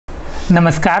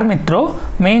नमस्कार मित्रों,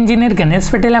 मैं इंजीनियर गणेश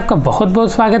पटेल आपका बहुत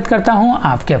बहुत स्वागत करता हूं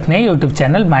आपके अपने YouTube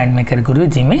चैनल mindmaker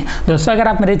गुरुजी में। दोस्तों, अगर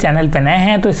आप मेरे चैनल पर नए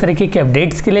हैं तो इस तरीके के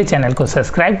अपडेट्स के लिए चैनल को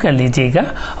सब्सक्राइब कर लीजिएगा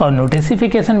और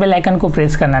नोटिफिकेशन बेल आइकन को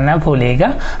प्रेस करना ना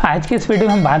भूलिएगा। आज के इस वीडियो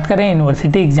में हम बात करें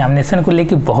यूनिवर्सिटी एग्जामिनेशन को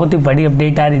लेकर बहुत ही बड़ी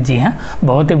अपडेट आ रही। जी हाँ,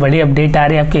 बहुत ही बड़ी अपडेट आ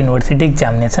रही है आपके यूनिवर्सिटी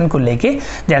एग्जामिनेशन को लेकर।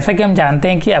 जैसा कि हम जानते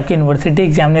हैं कि आपके यूनिवर्सिटी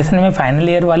एग्जामिनेशन में फाइनल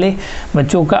ईयर वाले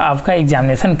बच्चों का आपका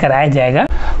एग्जामिनेशन कराया जाएगा।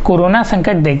 कोरोना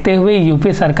संकट देखते हुए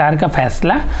यूपी सरकार का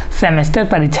फैसला, सेमेस्टर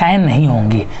परीक्षाएं नहीं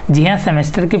होंगी। जी हां,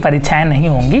 सेमेस्टर की परीक्षाएं नहीं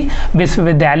होंगी,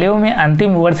 विश्वविद्यालयों में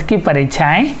अंतिम वर्ष की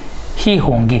परीक्षाएं ही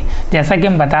होंगी। जैसा कि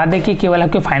हम बता दें कि केवल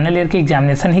आपके फाइनल ईयर के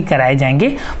एग्जामिनेशन ही कराए जाएंगे,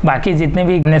 बाकी जितने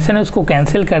भी एग्जामिनेशन है उसको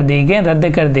कैंसिल कर दिए गए, रद्द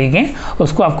कर दिए गए।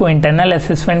 उसको आपको इंटरनल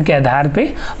असेसमेंट के आधार पे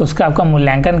उसका आपका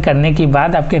मूल्यांकन करने के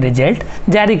बाद आपके रिजल्ट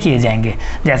जारी किए जाएंगे।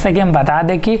 जैसा कि हम बता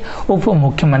दें कि उप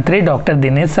मुख्यमंत्री डॉक्टर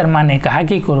दिनेश शर्मा ने कहा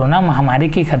कि कोरोना महामारी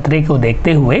के खतरे को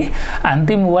देखते हुए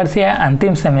अंतिम वर्ष या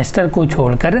अंतिम सेमेस्टर को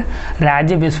छोड़कर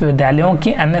राज्य विश्वविद्यालयों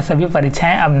की अन्य सभी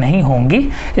परीक्षाएं अब नहीं होंगी।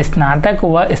 स्नातक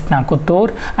व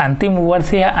स्नातकोत्तर अंतिम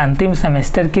वर्ष या अंतिम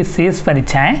सेमेस्टर की शेष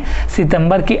परीक्षाएं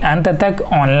सितंबर के अंत तक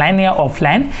ऑनलाइन या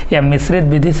ऑफलाइन या मिश्रित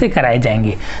विधि से कराई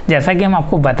जाएंगी। जैसा कि हम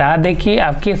आपको बता दें कि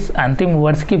आपके अंतिम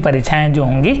वर्ष की परीक्षाएं जो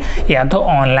होंगी या तो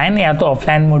ऑनलाइन या तो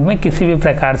ऑफलाइन मोड में किसी भी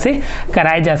प्रकार से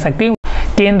कराई जा सकती है।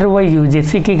 केंद्र व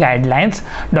यूजीसी की गाइडलाइंस।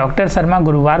 डॉक्टर शर्मा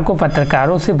गुरुवार को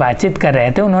पत्रकारों से बातचीत कर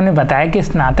रहे थे। उन्होंने बताया कि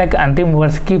स्नातक अंतिम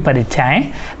वर्ष की परीक्षाएं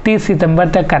 30 सितंबर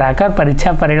तक कराकर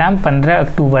परीक्षा परिणाम 15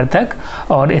 अक्टूबर तक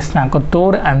और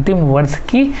स्नातकोत्तर अंतिम वर्ष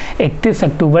की 31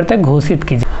 अक्टूबर तक घोषित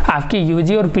की जाए। आपकी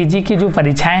यूजी और पीजी की जो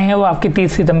परीक्षाएं हैं वो आपकी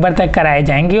 30 सितंबर तक कराई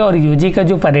जाएंगी और यूजी का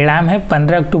जो परिणाम है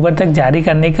 15 अक्टूबर तक जारी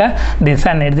करने का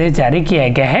दिशा निर्देश जारी किया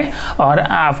गया है और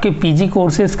आपके पीजी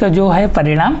कोर्सेज का जो है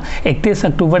परिणाम 31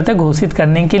 अक्टूबर तक घोषित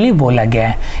करने के लिए बोला गया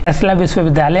है। फैसला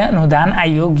विश्वविद्यालय अनुदान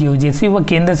आयोग यूजीसी व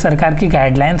केंद्र सरकार की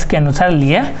गाइडलाइंस के अनुसार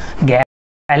लिया गया।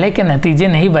 पहले के नतीजे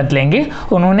नहीं बदलेंगे।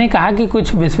 उन्होंने कहा कि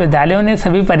कुछ विश्वविद्यालयों ने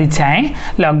सभी परीक्षाएं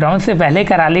लॉकडाउन से पहले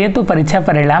करा लिए तो परीक्षा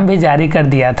परिणाम भी जारी कर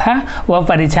दिया था। वह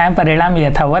परीक्षाएं परिणाम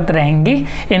यथावत रहेंगी।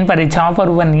 इन परीक्षाओं पर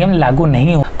वह नियम लागू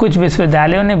नहीं हो। कुछ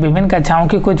विश्वविद्यालयों ने विभिन्न कक्षाओं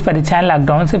की कुछ परीक्षाएं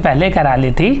लॉकडाउन से पहले करा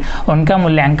ली थी। उनका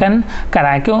मूल्यांकन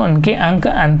करा के उनके अंक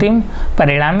अंतिम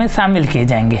परिणाम में शामिल किए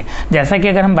जाएंगे। जैसा कि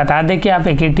अगर हम बता दें कि आप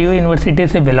एकेटीयू यूनिवर्सिटी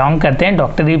से बिलोंग करते हैं,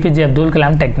 doctor APJ Abdul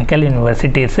Kalam technical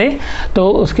university से, तो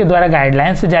उसके द्वारा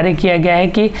गाइडलाइंस जारी किया गया है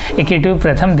कि एकेटीयू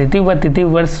प्रथम, द्वितीय व तृतीय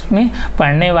वर्ष में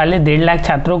पढ़ने वाले 1.5 लाख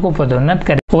छात्रों को पदोन्नत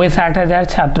करें। वह 60,000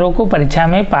 छात्रों को परीक्षा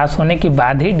में पास होने के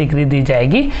बाद ही डिग्री दी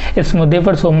जाएगी। इस मुद्दे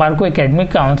पर सोमवार को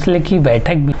एकेडमिक काउंसिल की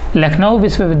बैठक भी। लखनऊ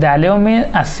विश्वविद्यालयों में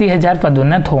 80,000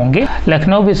 पदोन्नत होंगे।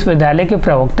 लखनऊ विश्वविद्यालय के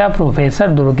प्रवक्ता प्रोफेसर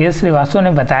दुर्गेश श्रीवास्तव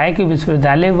ने बताया कि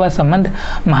विश्वविद्यालय व संबद्ध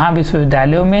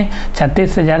महाविश्वविद्यालयों में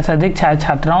 36,000 से अधिक छात्र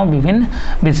छात्राओं विभिन्न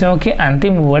विषयों के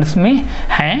अंतिम वर्ष में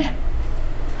हैं।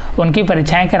 उनकी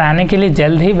परीक्षाएं कराने के लिए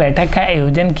जल्द ही बैठक का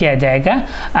आयोजन किया जाएगा।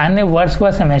 अन्य वर्ष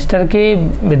व सेमेस्टर के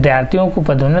विद्यार्थियों को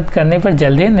पदोन्नत करने पर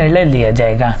जल्द ही निर्णय लिया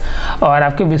जाएगा। और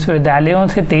आपके विश्वविद्यालयों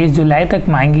से 23 जुलाई तक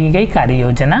मांगी गई कार्य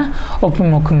योजना। उप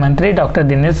मुख्यमंत्री डॉक्टर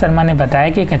दिनेश शर्मा ने बताया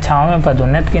कि कक्षाओं में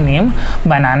पदोन्नत के नियम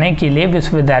बनाने के लिए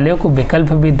विश्वविद्यालयों को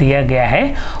विकल्प भी दिया गया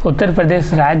है। उत्तर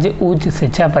प्रदेश राज्य उच्च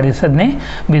शिक्षा परिषद ने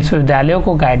विश्वविद्यालयों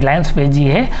को गाइडलाइंस भेजी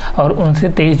है और उनसे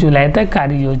 23 जुलाई तक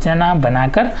कार्य योजना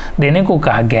बनाकर देने को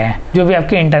कहा गया है। जो भी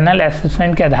आपके इंटरनल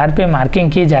असेसमेंट के आधार पे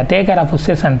मार्किंग की जाती है, अगर आप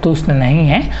उससे संतुष्ट नहीं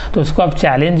हैं तो उसको आप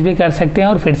चैलेंज भी कर सकते हैं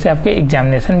और फिर से आपके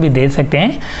एग्जामिनेशन भी दे सकते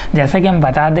हैं। जैसा कि हम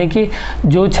बता दें कि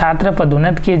जो छात्र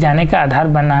पदोन्नत किए जाने का आधार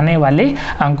बनाने वाले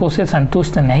अंकों से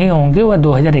संतुष्ट नहीं होंगे वह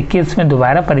 2021 में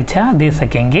दोबारा परीक्षा दे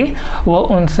सकेंगे। वह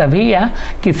उन सभी या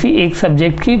किसी एक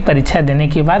सब्जेक्ट की परीक्षा देने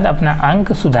के बाद अपना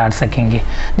अंक सुधार सकेंगे।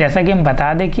 जैसा कि हम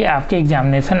बता दें कि आपके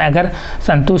एग्जामिनेशन अगर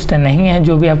संतुष्ट नहीं है,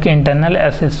 जो भी आपके इंटरनल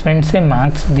असेसमेंट से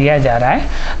मार्क्स दिया जा रहा है,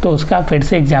 तो उसका फिर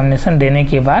से एग्जामिनेशन देने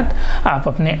के बाद आप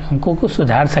अपने अंकों को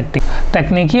सुधार सकते हैं।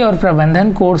 तकनीकी और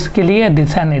प्रबंधन कोर्स के लिए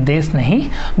दिशा निर्देश नहीं।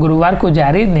 गुरुवार को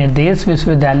जारी निर्देश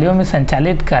विश्वविद्यालयों में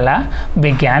संचालित कला,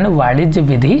 विज्ञान, वाणिज्य,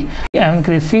 विधि एवं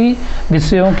कृषि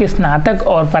विषयों के स्नातक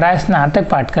और परास्नातक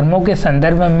पाठ्यक्रमों के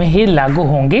संदर्भ में ही लागू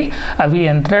होंगे।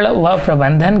 अभियंत्रण व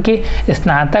प्रबंधन के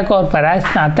स्नातक और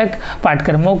परास्नातक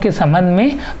पाठ्यक्रमों के संबंध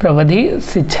में प्रविधि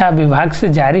शिक्षा विभाग से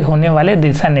जारी होने वाले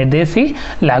दिशा निर्देश ही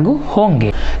लागू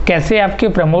होंगे। कैसे आपके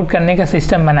प्रमोट करने का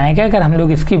सिस्टम बनाएगा, अगर हम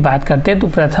लोग इसकी बात करते हैं तो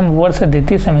प्रथम वर्ष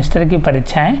द्वितीय सेमेस्टर की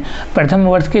परीक्षाएं प्रथम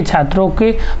वर्ष के छात्रों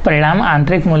के परिणाम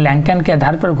आंतरिक मूल्यांकन के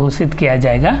आधार पर घोषित किया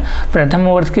जाएगा। प्रथम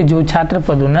वर्ष के जो छात्र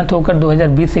पदोन्नत होकर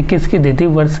 2020-21 की द्वितीय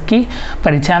वर्ष की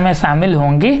परीक्षा में शामिल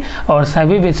होंगे और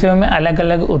सभी विषयों में अलग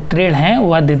अलग उत्तीर्ण हैं,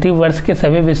 वह द्वितीय वर्ष के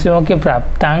सभी विषयों के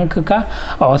प्राप्तांक का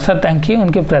औसत अंक ही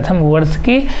उनके प्रथम वर्ष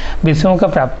के विषयों का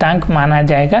प्राप्तांक माना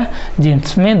जाएगा,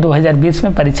 जिसमें 2020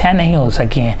 में परीक्षाएं नहीं हो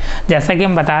सकी हैं। जैसा कि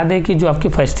हम बता दें कि जो आपके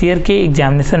फर्स्ट ईयर के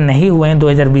एग्जामिनेशन नहीं हुए हैं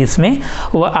 2020 में,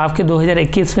 वह आपके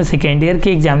 2021 में सेकेंड ईयर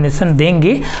के एग्जामिनेशन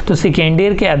देंगे। तो सेकेंड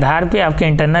ईयर के आधार पे आपके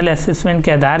इंटरनल असेसमेंट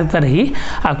के आधार पर ही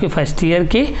आपके फर्स्ट ईयर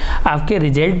के आपके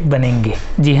रिजल्ट बनेंगे।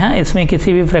 जी हाँ, इसमें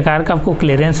किसी भी प्रकार का आपको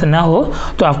क्लियरेंस ना हो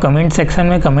तो आप कमेंट सेक्शन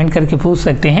में कमेंट करके पूछ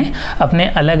सकते हैं, अपने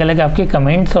अलग अलग आपके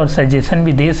कमेंट्स और सजेशन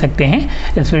भी दे सकते हैं।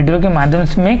 इस वीडियो के माध्यम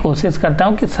से मैं कोशिश करता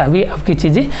हूँ कि सभी आपकी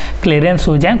चीज़ें क्लियरेंस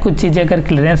हो जाएं। कुछ चीज़ें अगर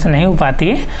क्लियरेंस नहीं हो पाती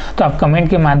है तो आप कमेंट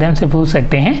के माध्यम से पूछ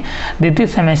सकते हैं। द्वितीय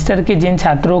सेमेस्टर के जिन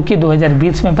छात्रों की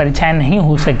 2020 में परीक्षाएं नहीं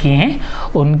हो सकी हैं,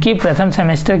 उनकी प्रथम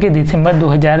सेमेस्टर के दिसंबर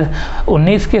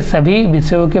 2019 के सभी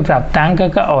विषयों के प्राप्तांक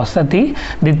का औसत ही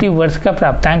द्वितीय वर्ष का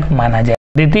प्राप्तांक माना जाए।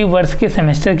 द्वितीय वर्ष के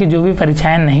सेमेस्टर की जो भी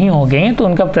परीक्षाएं नहीं हो गई तो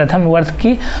उनका प्रथम वर्ष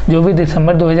की जो भी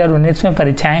दिसंबर 2019 में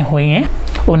परीक्षाएं हुई हैं,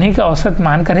 उन्हीं का औसत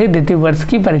मानकर ही द्वितीय वर्ष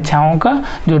की परीक्षाओं का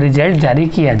जो रिजल्ट जारी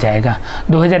किया जाएगा।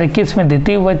 2021 में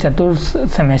द्वितीय व चतुर्थ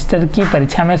सेमेस्टर की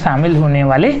परीक्षा में शामिल होने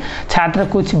वाले छात्र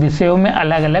कुछ विषयों में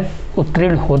अलग अलग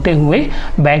उत्तीर्ण होते हुए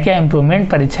बैक या इम्प्रूवमेंट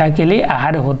परीक्षा के लिए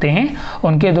अर्ह होते हैं।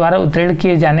 उनके द्वारा उत्तीर्ण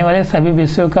किए जाने वाले सभी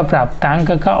विषयों का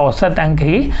प्राप्तांक का औसत अंक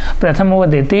ही प्रथम व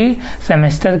द्वितीय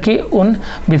सेमेस्टर के उन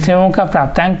विषयों का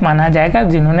प्राप्तांक माना जाएगा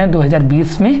जिन्होंने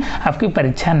 2020 में आपकी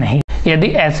परीक्षा नहीं। यदि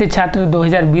ऐसे छात्र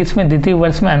 2020 में द्वितीय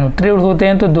वर्ष में अनुत्तीर्ण होते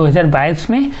हैं तो 2022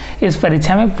 में इस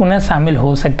परीक्षा में पुनः शामिल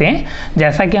हो सकते हैं।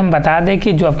 जैसा कि हम बता दें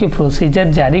कि जो आपकी प्रोसीजर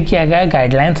जारी किया गया है,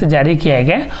 गाइडलाइंस जारी किया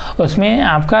गया है, उसमें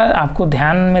आपको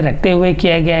ध्यान में रखते हुए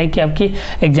किया गया है कि आपकी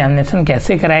एग्जामिनेशन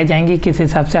कैसे कराई जाएंगी, किस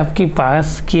हिसाब से आपकी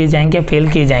पास किए जाएंगे, फेल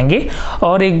किए जाएंगे।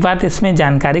 और एक बात इसमें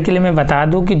जानकारी के लिए मैं बता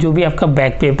दूँ कि जो भी आपका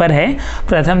बैक पेपर है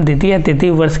प्रथम द्वितीय या तृतीय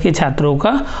वर्ष के छात्रों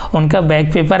का, उनका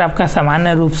बैक पेपर आपका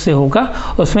सामान्य रूप से होगा।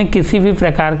 उसमें किसी भी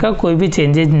प्रकार का कोई भी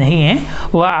चेंजेस नहीं है,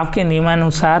 वह आपके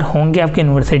नियमानुसार होंगे। आपके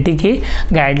यूनिवर्सिटी की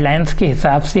गाइडलाइंस के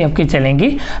हिसाब से आपके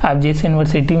चलेंगी। आप जिस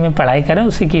यूनिवर्सिटी में पढ़ाई करें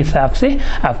उसी के हिसाब से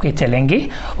आपके चलेंगे।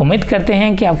 उम्मीद करते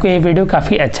हैं कि आपको ये वीडियो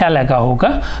काफ़ी अच्छा लगा होगा,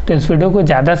 तो इस वीडियो को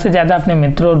ज़्यादा से ज़्यादा अपने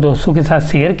मित्रों और दोस्तों के साथ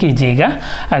शेयर कीजिएगा।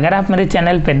 अगर आप मेरे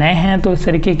चैनल पर नए हैं तो इस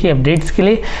तरीके की अपडेट्स के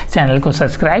लिए चैनल को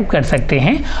सब्सक्राइब कर सकते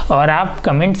हैं और आप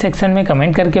कमेंट सेक्शन में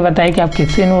कमेंट करके बताएं कि आप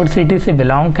किस यूनिवर्सिटी से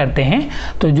बिलोंग करते हैं।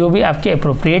 तो जो भी आपके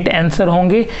अप्रोप्रिएट आंसर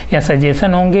होंगे या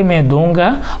सजेशन होंगे मैं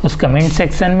दूंगा उस कमेंट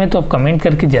सेक्शन में, तो आप कमेंट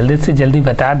करके जल्दी से जल्दी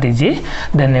बता दीजिए।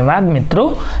 धन्यवाद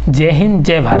मित्रों, जय हिंद,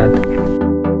 जय भारत।